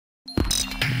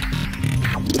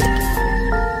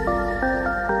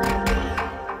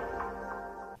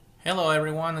Hello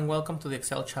everyone and welcome to the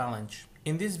Excel challenge.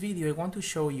 In this video I want to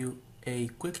show you a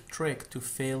quick trick to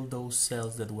fill those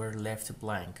cells that were left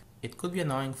blank. It could be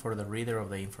annoying for the reader of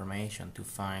the information to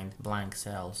find blank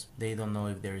cells. They don't know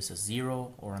if there is a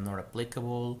zero or a not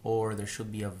applicable, or there should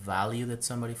be a value that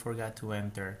somebody forgot to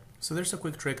enter. So there's a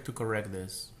quick trick to correct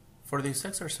this. For this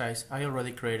exercise I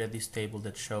already created this table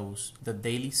that shows the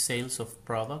daily sales of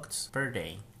products per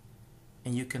day.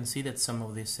 And you can see that some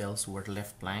of these cells were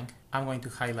left blank. I'm going to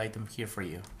highlight them here for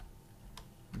you.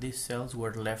 These cells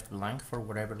were left blank for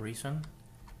whatever reason.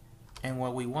 And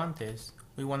what we want is,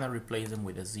 we want to replace them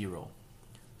with a zero.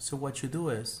 So what you do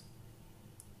is,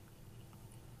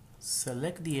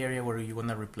 select the area where you want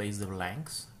to replace the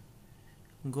blanks.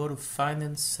 Go to Find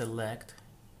and Select,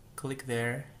 click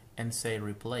there and say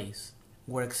Replace.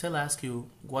 Where Excel asks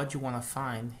you what you want to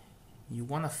find, you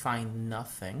want to find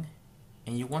nothing.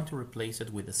 And you want to replace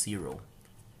it with a zero.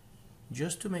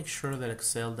 Just to make sure that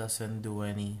Excel doesn't do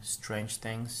any strange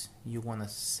things, you want to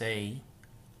say,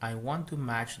 I want to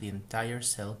match the entire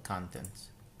cell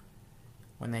contents.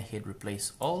 When I hit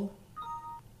replace all,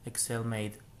 Excel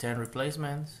made 10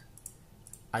 replacements.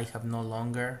 I have no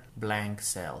longer blank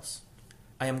cells.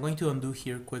 I am going to undo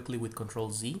here quickly with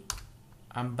Ctrl Z.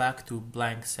 I'm back to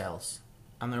blank cells.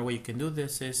 Another way you can do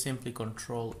this is simply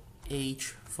Ctrl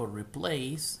H for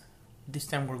replace. This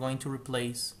time we're going to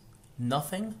replace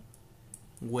nothing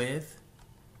with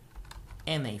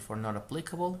NA for not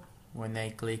applicable. When I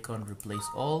click on replace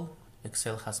all,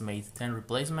 Excel has made 10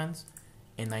 replacements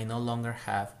and I no longer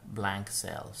have blank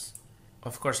cells.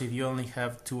 Of course, if you only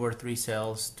have 2 or 3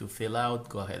 cells to fill out,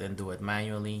 go ahead and do it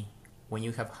manually. When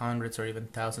you have hundreds or even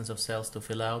thousands of cells to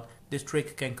fill out, this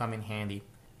trick can come in handy.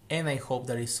 And I hope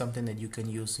that is something that you can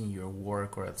use in your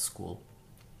work or at school.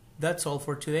 That's all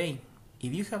for today.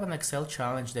 If you have an Excel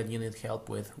challenge that you need help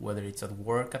with, whether it's at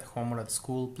work, at home, or at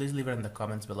school, please leave it in the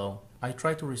comments below. I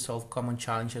try to resolve common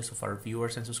challenges of our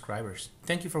viewers and subscribers.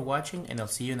 Thank you for watching, and I'll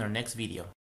see you in our next video.